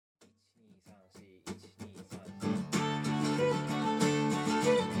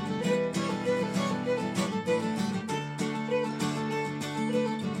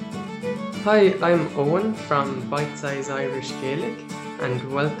Hi, I'm Owen from Bite Size Irish Gaelic,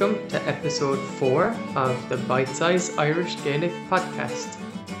 and welcome to episode 4 of the Bite Size Irish Gaelic podcast.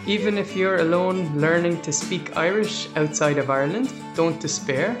 Even if you're alone learning to speak Irish outside of Ireland, don't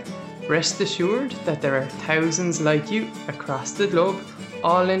despair. Rest assured that there are thousands like you across the globe,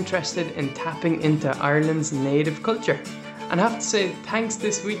 all interested in tapping into Ireland's native culture. And I have to say, thanks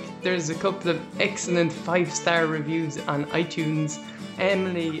this week, there's a couple of excellent 5-star reviews on iTunes.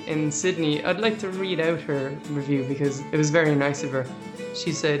 Emily in Sydney, I'd like to read out her review because it was very nice of her.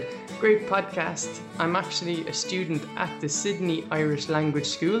 She said, "Great podcast. I'm actually a student at the Sydney Irish Language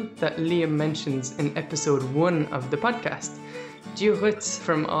School that Liam mentions in episode 1 of the podcast. Diolch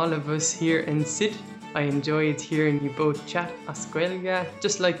from all of us here in Sid. I enjoyed hearing you both chat Asquelga,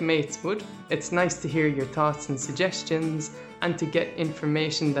 just like mates would. It's nice to hear your thoughts and suggestions and to get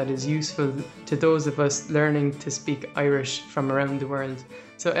information that is useful to those of us learning to speak Irish from around the world."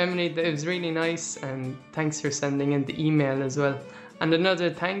 So Emily, that was really nice, and thanks for sending in the email as well. And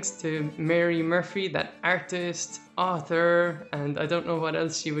another thanks to Mary Murphy, that artist, author, and I don't know what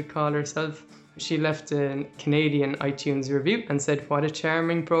else she would call herself. She left a Canadian iTunes review and said, "What a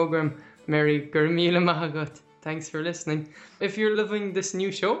charming program. Mary Gurmila Mahagot." Thanks for listening. If you're loving this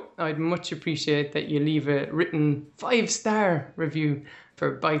new show, I'd much appreciate that you leave a written 5-star review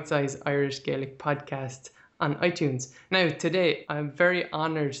for Bite Size Irish Gaelic podcast on iTunes. Now, today, I'm very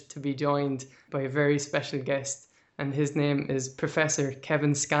honoured to be joined by a very special guest, and his name is Professor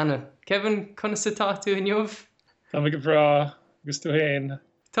Kevin Scannell. Kevin, conna sa tátu in jov? Tá mé go bra, agus tú héin.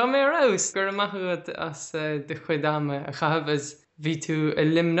 Tá mé raus, gur machagad as de chuidama a chahabh as ví tú a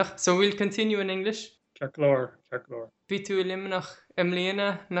limnach. So we'll continue in English. Ceaglór. Ví tú a limnach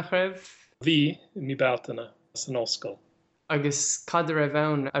Emlíana nach raibh? Bhí in mi báltaine san óscail. Agus cad a raibh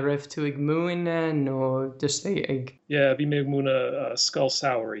ann, a raibh tú ag múine nó just ag... Yeah, bhí mé múna Skull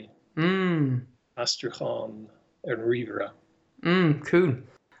Sowery, Mm, Astruchan ar an Rivera. cool.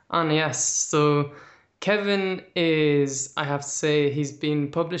 And yes, so Kevin is, I have to say, he's been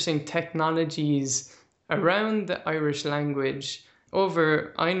publishing technologies around the Irish language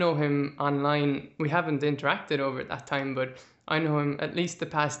over, I know him online. We haven't interacted over that time, but I know him at least the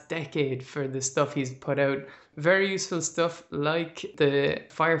past decade for the stuff he's put out. Very useful stuff like the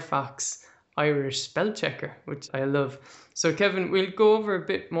Firefox Irish spell checker, which I love. So Kevin, we'll go over a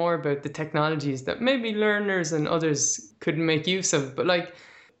bit more about the technologies that maybe learners and others could make use of. But like,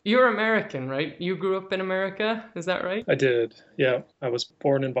 you're American, right? You grew up in America, is that right? I did, yeah. I was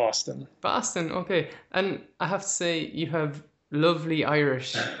born in Boston. Boston, okay. And I have to say, you have lovely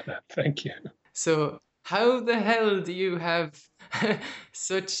Irish. Thank you. So how the hell do you have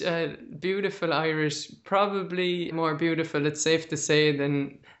such a beautiful Irish, probably more beautiful, it's safe to say,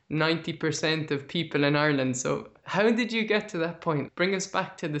 than 90% of people in Ireland? So how did you get to that point? Bring us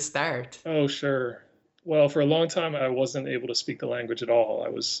back to the start. Oh, sure. Well, for a long time, I wasn't able to speak the language at all. I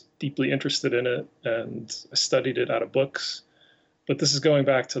was deeply interested in it, and I studied it out of books. But this is going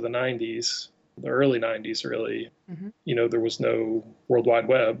back to the 90s, the early 90s, really. Mm-hmm. You know, there was no World Wide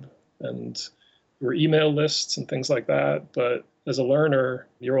Web, and there were email lists and things like that. But as a learner,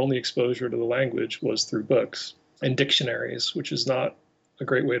 your only exposure to the language was through books and dictionaries, which is not a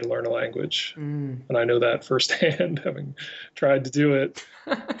great way to learn a language. And I know that firsthand, having tried to do it.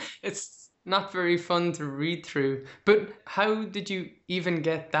 It's not very fun to read through. But how did you even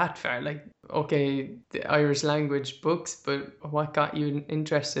get that far? Like, okay, the Irish language books, but what got you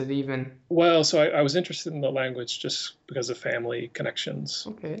interested even? Well, so I was interested in the language just because of family connections.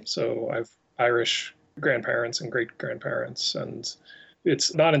 Okay. So I've Irish grandparents and great-grandparents, and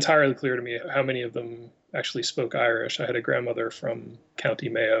it's not entirely clear to me how many of them actually spoke Irish. I had a grandmother from County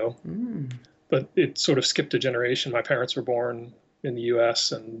Mayo, but it sort of skipped a generation. My parents were born in the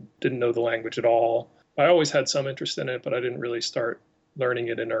US and didn't know the language at all. I always had some interest in it, but I didn't really start learning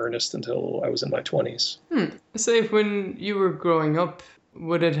it in earnest until I was in my 20s. Say, when you were growing up,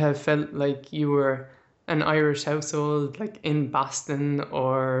 would it have felt like you were an Irish household, like in Boston,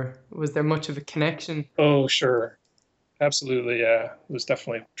 or was there much of a connection? Oh, sure. Absolutely, yeah. It was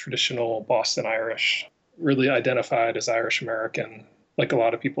definitely traditional Boston Irish, really identified as Irish American, like a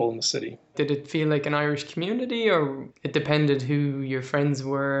lot of people in the city. Did it feel like an Irish community, or it depended who your friends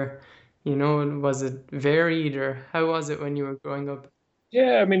were? You know, was it varied, or how was it when you were growing up?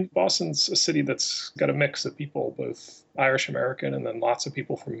 Yeah, I mean, Boston's a city that's got a mix of people, both Irish American and then lots of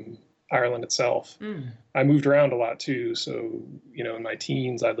people from Ireland itself. I moved around a lot too. So, you know, in my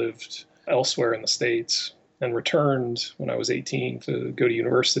teens, I lived elsewhere in the States and returned when I was 18 to go to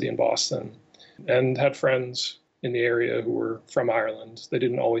university in Boston, and had friends in the area who were from Ireland. They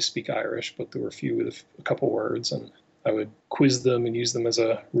didn't always speak Irish, but there were a few with a couple words. And I would quiz them and use them as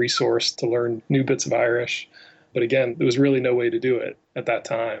a resource to learn new bits of Irish. But again, there was really no way to do it at that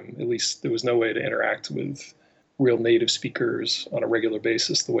time. At least there was no way to interact with real native speakers on a regular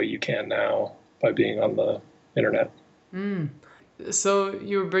basis the way you can now by being on the internet. So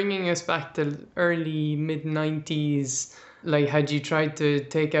you're bringing us back to early mid-90s. Like, had you tried to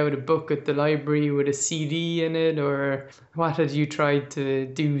take out a book at the library with a CD in it, or what had you tried to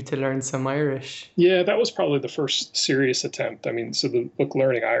do to learn some Irish? Yeah, that was probably the first serious attempt. I mean, so the book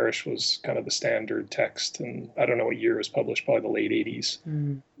Learning Irish was kind of the standard text, and I don't know what year it was published, probably the late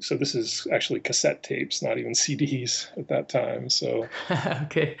 80s. So this is actually cassette tapes, not even CDs at that time. So,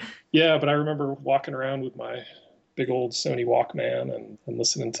 okay. Yeah, but I remember walking around with my big old Sony Walkman and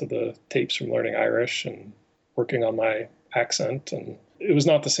listening to the tapes from Learning Irish and working on my accent. And it was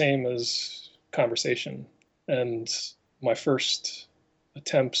not the same as conversation. And my first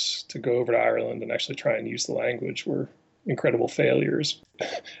attempts to go over to Ireland and actually try and use the language were incredible failures.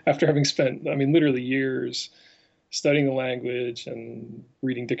 After having spent, literally years studying the language and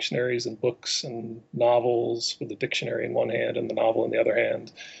reading dictionaries and books and novels with the dictionary in one hand and the novel in the other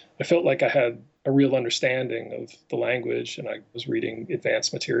hand, I felt like I had a real understanding of the language and I was reading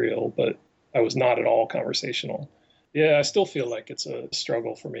advanced material, but I was not at all conversational. Yeah, I still feel like it's a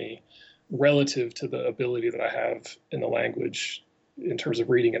struggle for me relative to the ability that I have in the language in terms of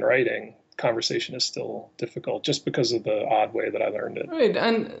reading and writing. Conversation is still difficult just because of the odd way that I learned it. Right,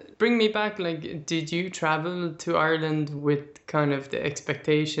 and bring me back, like, did you travel to Ireland with kind of the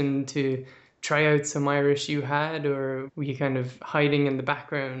expectation to try out some Irish you had, or were you kind of hiding in the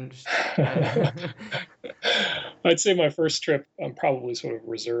background? I'd say my first trip, I'm probably sort of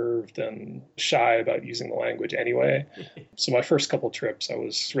reserved and shy about using the language anyway. So my first couple trips, I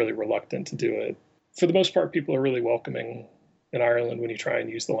was really reluctant to do it. For the most part, people are really welcoming in Ireland when you try and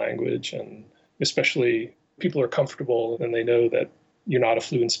use the language, and especially people are comfortable and they know that you're not a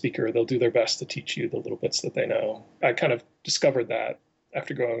fluent speaker. They'll do their best to teach you the little bits that they know. I kind of discovered that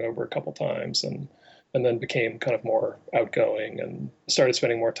after going over a couple times and then became kind of more outgoing and started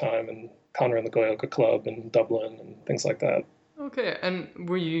spending more time in Conradh and the Gaeilge Club in Dublin and things like that. Okay, and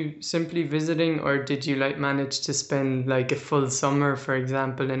were you simply visiting, or did you manage to spend a full summer, for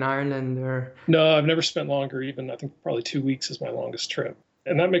example, in Ireland? Or No, I've never spent longer. Even I think probably 2 weeks is my longest trip.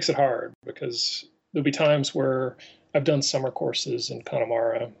 And that makes it hard because there'll be times where I've done summer courses in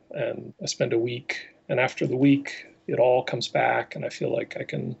Connemara and I spend a week, and after the week it all comes back and I feel like I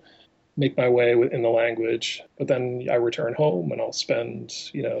can make my way in the language. But then I return home and I'll spend,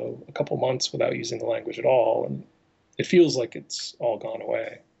 a couple months without using the language at all. And it feels like it's all gone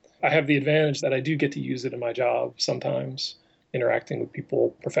away. I have the advantage that I do get to use it in my job sometimes, interacting with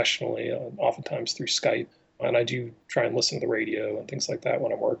people professionally, oftentimes through Skype. And I do try and listen to the radio and things like that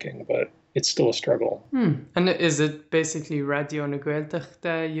when I'm working, but it's still a struggle. And is it basically Radio na Gaeltacht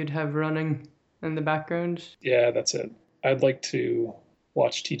that you'd have running in the background? Yeah, that's it. I'd like to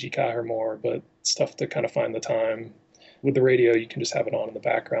watch TG Cahir more, but it's tough to kind of find the time. With the radio, you can just have it on in the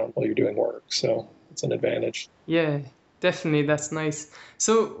background while you're doing work, so it's an advantage. Yeah, definitely, that's nice.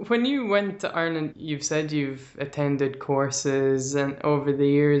 So when you went to Ireland, you've said you've attended courses and over the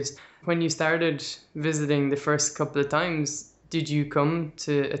years. When you started visiting the first couple of times, did you come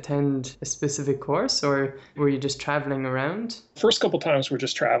to attend a specific course or were you just traveling around? First couple of times we're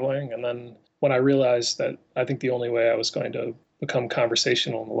just traveling, and then when I realized that I think the only way I was going to become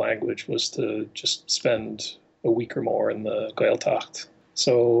conversational in the language was to just spend a week or more in the Gaeltacht.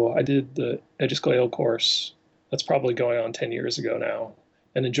 So I did the Eges Gael course. That's probably going on 10 years ago now,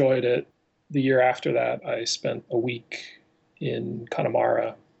 and enjoyed it. The year after that, I spent a week in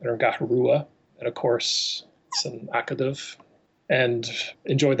Connemara or Gaharua at a course. It's an Acadov, and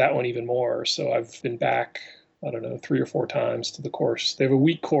enjoyed that one even more. So I've been back, 3 or 4 times to the course. They have a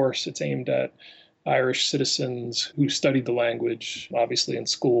week course. It's aimed at Irish citizens who studied the language, obviously in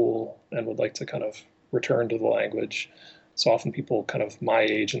school, and would like to kind of return to the language. So often people kind of my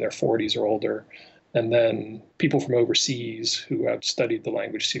age in their 40s or older, and then people from overseas who have studied the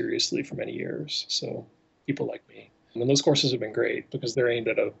language seriously for many years. So people like me. And those courses have been great because they're aimed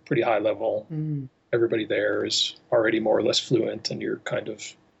at a pretty high level. Everybody there is already more or less fluent, and you're kind of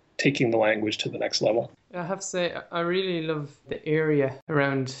taking the language to the next level. I have to say, I really love the area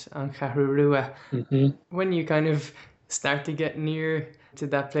around Caharurua. When you kind of start to get near to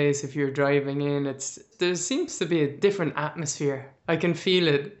that place, if you're driving in, there seems to be a different atmosphere. I can feel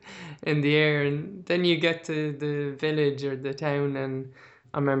it in the air, and then you get to the village or the town, and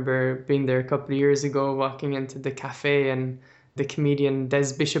I remember being there a couple of years ago, walking into the cafe, and the comedian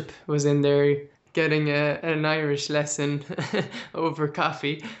Des Bishop was in there getting an Irish lesson over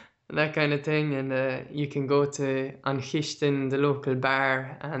coffee. that kind of thing. And you can go to An Chichtin, the local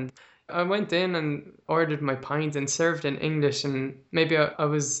bar, and I went in and ordered my pint and served in English, and maybe I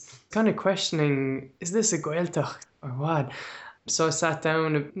was kind of questioning, is this a Gaeltacht or what? So I sat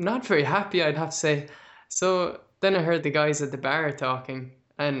down, not very happy, I'd have to say. So then I heard the guys at the bar talking,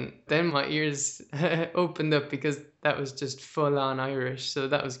 and then my ears opened up because that was just full on Irish. So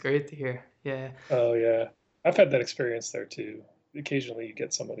that was great to hear. Yeah. Oh, yeah. I've had that experience there too. Occasionally you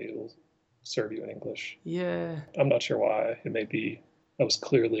get somebody who'll serve you in English. Yeah. I'm not sure why. It may be I was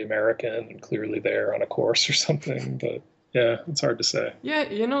clearly American and clearly there on a course or something, but yeah, it's hard to say. Yeah,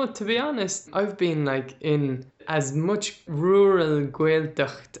 to be honest, I've been like in as much rural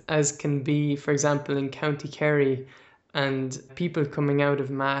Gaeltacht as can be, for example, in County Kerry, and people coming out of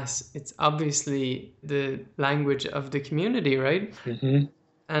Mass, it's obviously the language of the community, right? Mm-hmm.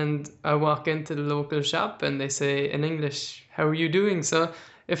 And I walk into the local shop and they say in English, "How are you doing?" So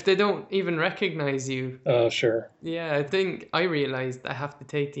if they don't even recognize you, Oh, sure. yeah, I think I realized I have to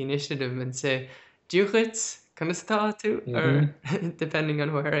take the initiative and say, "Diuchit, can I start to?" Or depending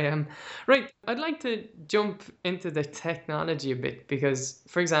on where I am. Right, I'd like to jump into the technology a bit because,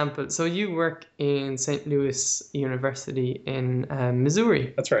 for example, so you work in St. Louis University in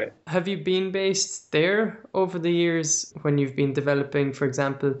Missouri. That's right. Have you been based there over the years when you've been developing, for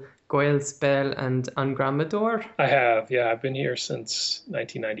example, Goyle Spell and Angramador? I have, yeah. I've been here since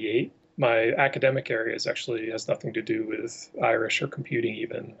 1998. My academic area actually has nothing to do with Irish or computing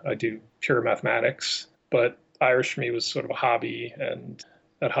even. I do pure mathematics, but Irish for me was sort of a hobby, and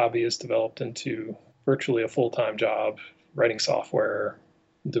that hobby has developed into virtually a full-time job, writing software,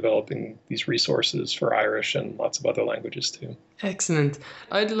 developing these resources for Irish and lots of other languages too. Excellent.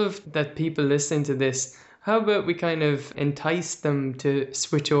 I'd love that people listening to this, how about we kind of entice them to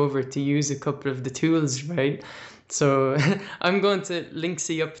switch over to use a couple of the tools, right? So I'm going to link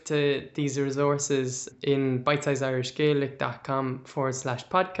you up to these resources in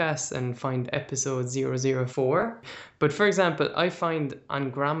bitesizeirishgaelic.com/podcast and find episode 004. But for example, I find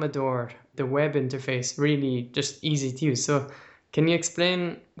Angramador, the web interface, really just easy to use. So can you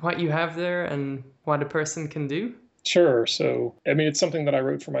explain what you have there and what a person can do? Sure. So, I mean, it's something that I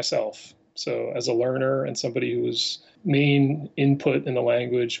wrote for myself. So as a learner and somebody whose main input in the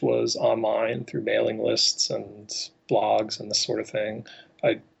language was online through mailing lists and blogs and this sort of thing,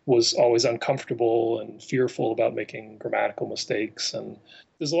 I was always uncomfortable and fearful about making grammatical mistakes. And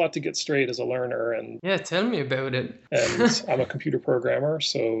there's a lot to get straight as a learner. And yeah, tell me about it. And I'm a computer programmer,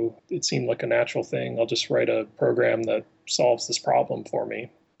 so it seemed like a natural thing. I'll just write a program that solves this problem for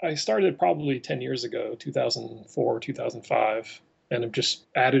me. I started probably 10 years ago, 2004, 2005. And have just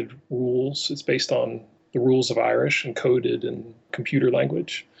added rules. It's based on the rules of Irish and coded in computer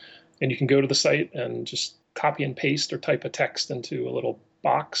language. And you can go to the site and just copy and paste or type a text into a little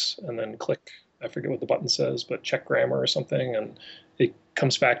box and then click, I forget what the button says, but check grammar or something. And it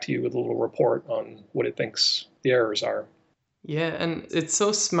comes back to you with a little report on what it thinks the errors are. Yeah, and it's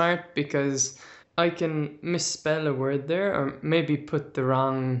so smart because I can misspell a word there or maybe put the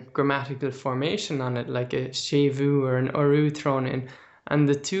wrong grammatical formation on it, like a chevu or an oru thrown in. And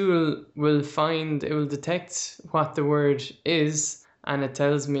the tool will detect what the word is, and it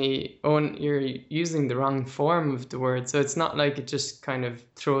tells me, oh, you're using the wrong form of the word. So it's not like it just kind of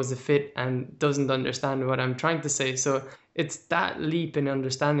throws a fit and doesn't understand what I'm trying to say. So it's that leap in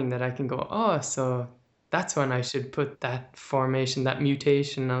understanding that I can go, oh, so that's when I should put that formation, that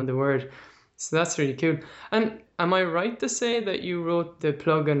mutation on the word. So that's really cool. And am I right to say that you wrote the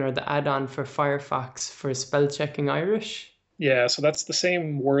plugin or the add-on for Firefox for spell checking Irish? Yeah, so that's the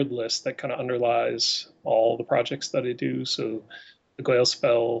same word list that kind of underlies all the projects that I do. So the Goyle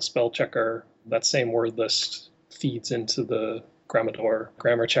spell checker, that same word list feeds into the Gramador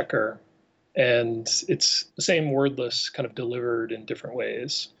grammar checker. And it's the same word list kind of delivered in different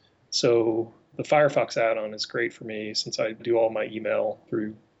ways. So the Firefox add-on is great for me since I do all my email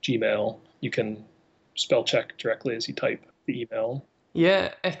through Gmail. You can spell check directly as you type the email.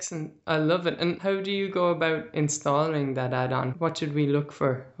 Yeah, excellent. I love it. And how do you go about installing that add-on? What should we look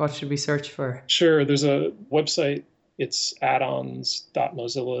for? What should we search for? Sure. There's a website. It's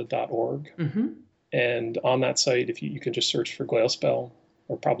addons.mozilla.org. Mm-hmm. And on that site, if you can just search for Goyle Spell,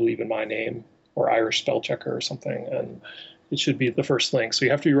 or probably even my name, or Irish Spell Checker or something, and it should be the first link. So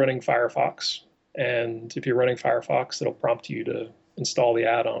you have to be running Firefox. And if you're running Firefox, it'll prompt you to install the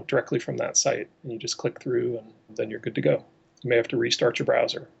add-on directly from that site. And you just click through and then you're good to go. You may have to restart your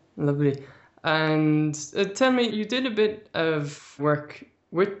browser. Lovely. And tell me, you did a bit of work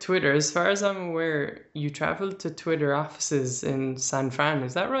with Twitter. As far as I'm aware, you traveled to Twitter offices in San Fran.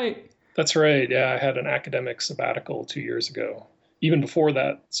 Is that right? That's right. Yeah, I had an academic sabbatical 2 years ago. even before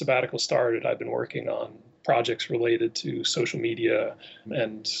that sabbatical started, I've been working on projects related to social media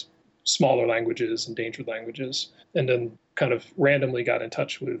and smaller languages, endangered languages, and then kind of randomly got in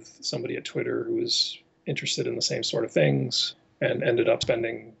touch with somebody at Twitter who was interested in the same sort of things and ended up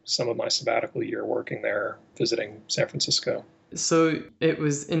spending some of my sabbatical year working there, visiting San Francisco. So it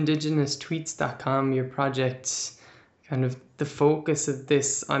was indigenoustweets.com, your project, kind of the focus of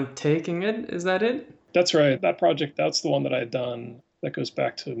this on taking it. Is that it? That's right. That project, that's the one that I had done. That goes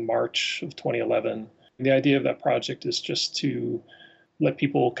back to March of 2011. And the idea of that project is just to let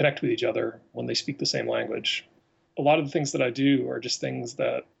people connect with each other when they speak the same language. A lot of the things that I do are just things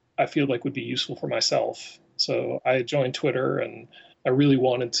that I feel like would be useful for myself. So I joined Twitter and I really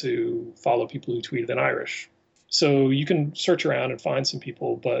wanted to follow people who tweeted in Irish. So you can search around and find some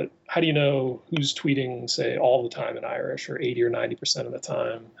people, but how do you know who's tweeting, say, all the time in Irish or 80 or 90% of the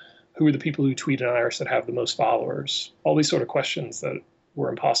time? Who are the people who tweet in Irish that have the most followers? All these sort of questions that were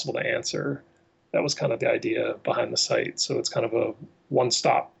impossible to answer. That was kind of the idea behind the site. So it's kind of a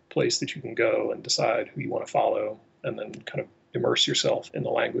one-stop place that you can go and decide who you want to follow and then kind of immerse yourself in the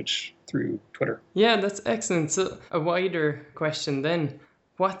language through Twitter. Yeah, that's excellent. So a wider question then.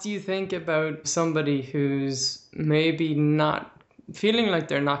 What do you think about somebody who's maybe not feeling like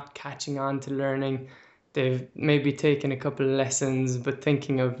they're not catching on to learning? They've maybe taken a couple of lessons, but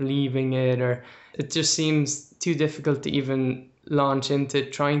thinking of leaving it, or it just seems too difficult to even launch into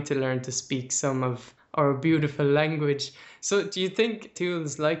trying to learn to speak some of our beautiful language. So do you think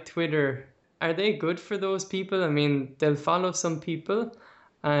tools like Twitter, are they good for those people? I mean, they'll follow some people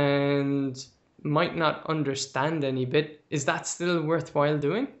and might not understand any bit. Is that still worthwhile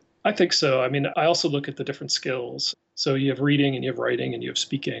doing? I think so. I mean, I also look at the different skills. So you have reading and you have writing and you have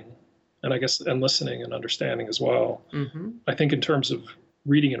speaking, and I guess and listening and understanding as well. Mm-hmm. I think in terms of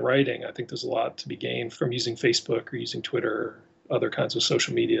reading and writing, I think there's a lot to be gained from using Facebook or using Twitter, other kinds of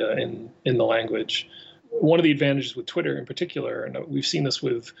social media in the language. One of the advantages with Twitter in particular, and we've seen this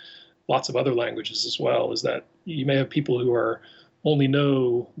with lots of other languages as well, is that you may have people who are only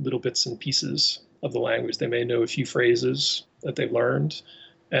know little bits and pieces of the language. They may know a few phrases that they've learned,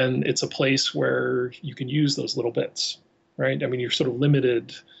 and it's a place where you can use those little bits, right? I mean, you're sort of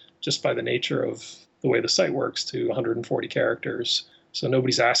limited just by the nature of the way the site works to 140 characters. So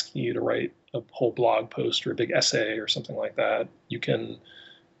nobody's asking you to write a whole blog post or a big essay or something like that. You can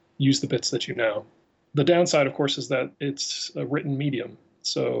use the bits that you know. The downside, of course, is that it's a written medium.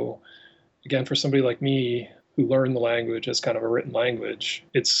 So again, for somebody like me who learned the language as kind of a written language,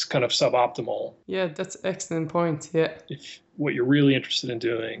 it's kind of suboptimal. Yeah, that's an excellent point. Yeah. If what you're really interested in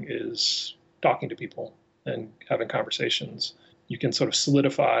doing is talking to people and having conversations, you can sort of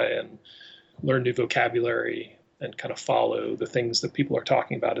solidify and learn new vocabulary and kind of follow the things that people are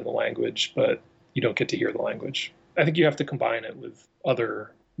talking about in the language, but you don't get to hear the language. I think you have to combine it with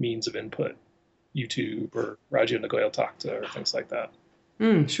other means of input, YouTube or Radio na Gaeltachta or things like that.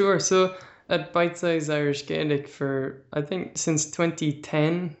 Sure. So at Bite Size Irish Gaelic for, I think, since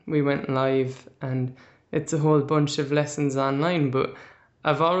 2010, we went live, and it's a whole bunch of lessons online, but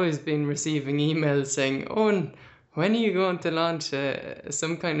I've always been receiving emails saying, "Oh, when are you going to launch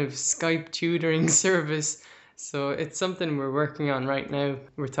some kind of Skype tutoring service?" So it's something we're working on right now.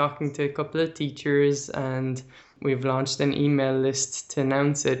 We're talking to a couple of teachers and we've launched an email list to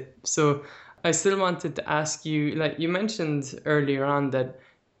announce it. So I still wanted to ask you, like you mentioned earlier on, that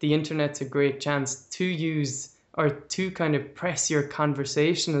the internet's a great chance to use or to kind of press your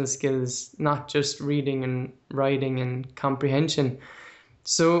conversational skills, not just reading and writing and comprehension.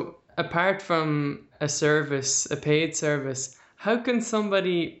 So apart from a service, a paid service, how can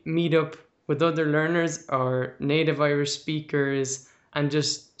somebody meet up with other learners or native Irish speakers and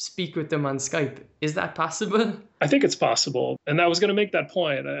just speak with them on Skype? Is that possible? I think it's possible. And I was going to make that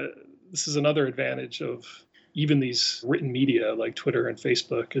point. This is another advantage of even these written media like Twitter and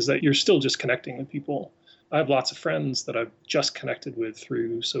Facebook, is that you're still just connecting with people. I have lots of friends that I've just connected with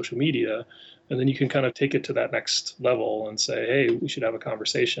through social media. And then you can kind of take it to that next level and say, hey, we should have a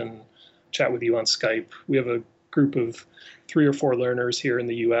conversation, chat with you on Skype. We have a group of 3 or 4 learners here in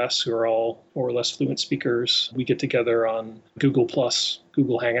the US who are all more or less fluent speakers. We get together on Google Plus,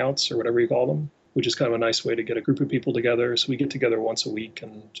 Google Hangouts, or whatever you call them, which is kind of a nice way to get a group of people together. So we get together once a week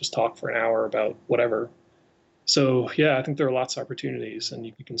and just talk for an hour about whatever. So yeah, I think there are lots of opportunities, and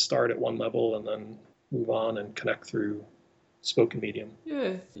you can start at one level and then move on and connect through spoken medium.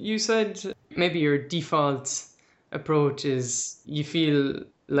 Yeah, you said maybe your default approach is you feel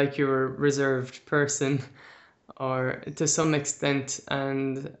like you're a reserved person, or to some extent,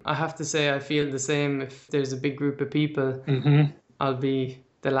 and I have to say I feel the same. If there's a big group of people, I'll be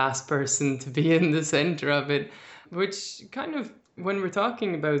the last person to be in the center of it, which kind of When we're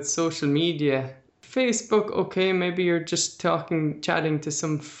talking about social media, Facebook, okay, maybe you're just chatting to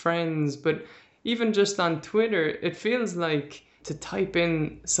some friends, but even just on Twitter, it feels like to type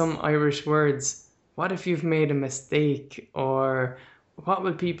in some Irish words, what if you've made a mistake? Or what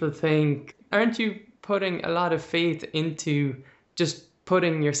will people think? Aren't you putting a lot of faith into just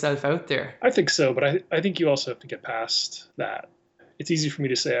putting yourself out there? I think so, but I think you also have to get past that. It's easy for me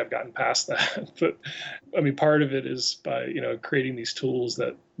to say I've gotten past that, but I mean, part of it is by, creating these tools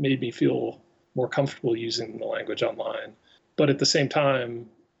that made me feel more comfortable using the language online. But at the same time,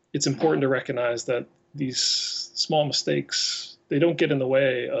 it's important to recognize that these small mistakes, they don't get in the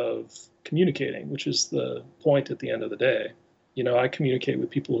way of communicating, which is the point at the end of the day. I communicate with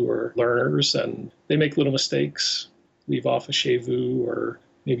people who are learners and they make little mistakes, leave off a chez vous, or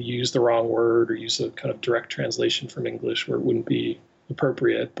maybe use the wrong word or use a kind of direct translation from English where it wouldn't be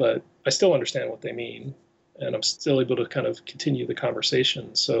appropriate, but I still understand what they mean and I'm still able to kind of continue the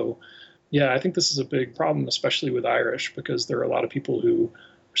conversation. So yeah, I think this is a big problem, especially with Irish, because there are a lot of people who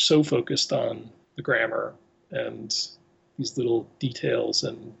are so focused on the grammar and these little details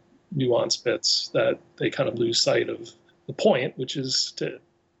and nuance bits that they kind of lose sight of the point, which is to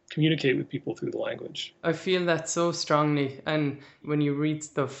communicate with people through the language. I feel that so strongly. And when you read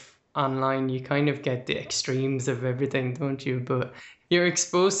stuff online, you kind of get the extremes of everything, don't you? But you're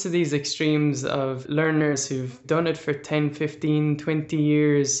exposed to these extremes of learners who've done it for 10, 15, 20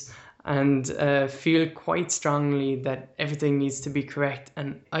 years and feel quite strongly that everything needs to be correct.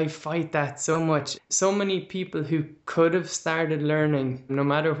 And I fight that so much. So many people who could have started learning, no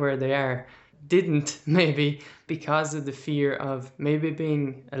matter where they are, didn't, maybe because of the fear of maybe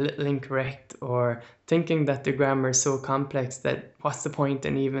being a little incorrect or thinking that the grammar is so complex that what's the point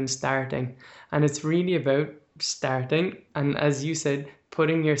in even starting. And it's really about starting and, as you said,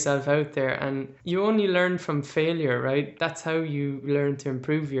 putting yourself out there. And you only learn from failure, right? That's how you learn to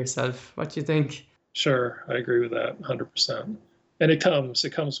improve yourself. What do you think? Sure, I agree with that 100%. And it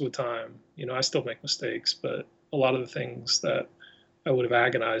comes with time. I still make mistakes, but a lot of the things that I would have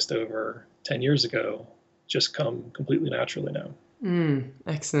agonized over 10 years ago just come completely naturally now.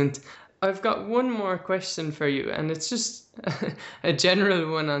 Excellent. I've got one more question for you, and it's just a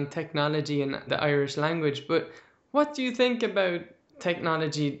general one on technology and the Irish language. But what do you think about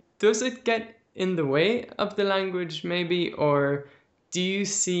technology? Does it get in the way of the language maybe, or do you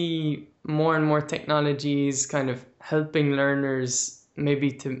see more and more technologies kind of helping learners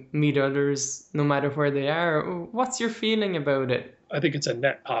maybe to meet others no matter where they are? What's your feeling about it? I think it's a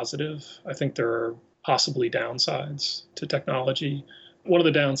net positive. I think there are possibly downsides to technology. One of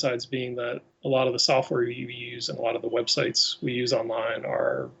the downsides being that a lot of the software we use and a lot of the websites we use online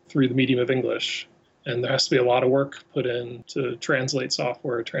are through the medium of English. And there has to be a lot of work put in to translate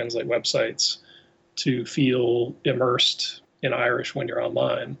software, translate websites, to feel immersed in Irish when you're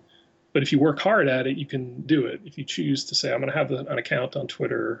online. But if you work hard at it, you can do it. If you choose to say, I'm going to have an account on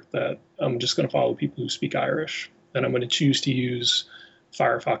Twitter that I'm just going to follow people who speak Irish, and I'm going to choose to use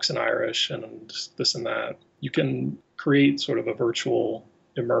Firefox in Irish and this and that, you can create sort of a virtual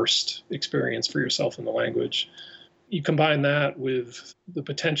immersed experience for yourself in the language. You combine that with the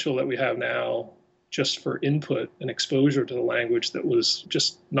potential that we have now just for input and exposure to the language that was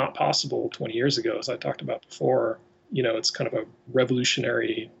just not possible 20 years ago, as I talked about before. It's kind of a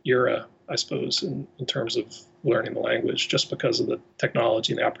revolutionary era, I suppose, in terms of learning the language, just because of the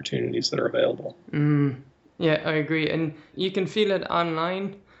technology and the opportunities that are available. Yeah, I agree. And you can feel it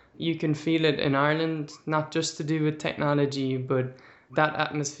online. You can feel it in Ireland, not just to do with technology, but that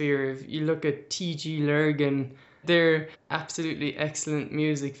atmosphere. If you look at T.G. Lurgan, they're absolutely excellent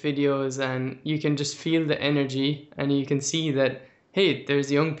music videos, and you can just feel the energy, and you can see that, hey,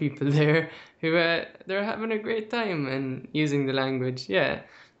 there's young people there who they're having a great time and using the language. Yeah,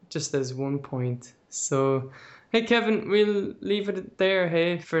 just as one point. So, hey, Kevin, we'll leave it there,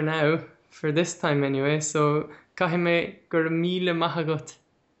 hey, for now. For this time anyway, so Kahime gur míle mahagot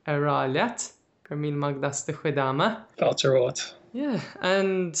araliat, gur míle magdasta chudama. Falterot. Yeah,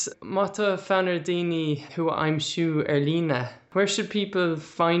 and Mata Fanardini, who I'm Shu Erlina. Where should people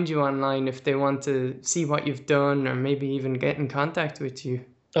find you online if they want to see what you've done or maybe even get in contact with you?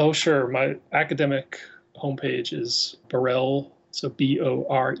 Oh, sure. My academic homepage is Borel, so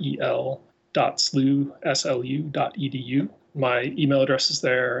borel.slu.edu. My email address is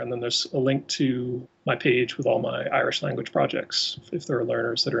there, and then there's a link to my page with all my Irish language projects if there are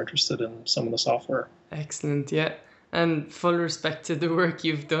learners that are interested in some of the software. Excellent, yeah. And full respect to the work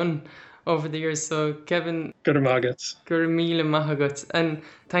you've done over the years. So, Kevin... Guramagat. Guramila Mahagut. And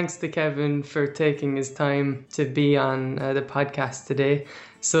thanks to Kevin for taking his time to be on the podcast today.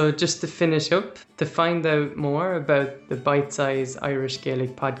 So just to finish up, to find out more about the Bite Size Irish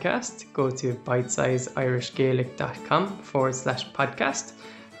Gaelic podcast, go to bitesizeirishgaelic.com/podcast.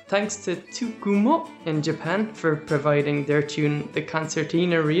 Thanks to Tsukumo in Japan for providing their tune, The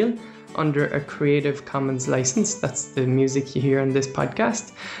Concertina Reel, under a Creative Commons license. That's the music you hear on this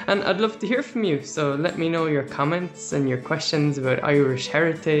podcast. And I'd love to hear from you, so let me know your comments and your questions about Irish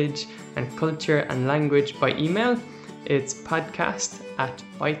heritage and culture and language by email. It's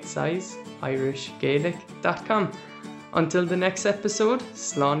podcast@bitesizeirishgaelic.com. Until the next episode,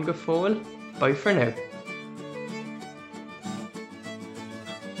 slán go fóill. Bye for now.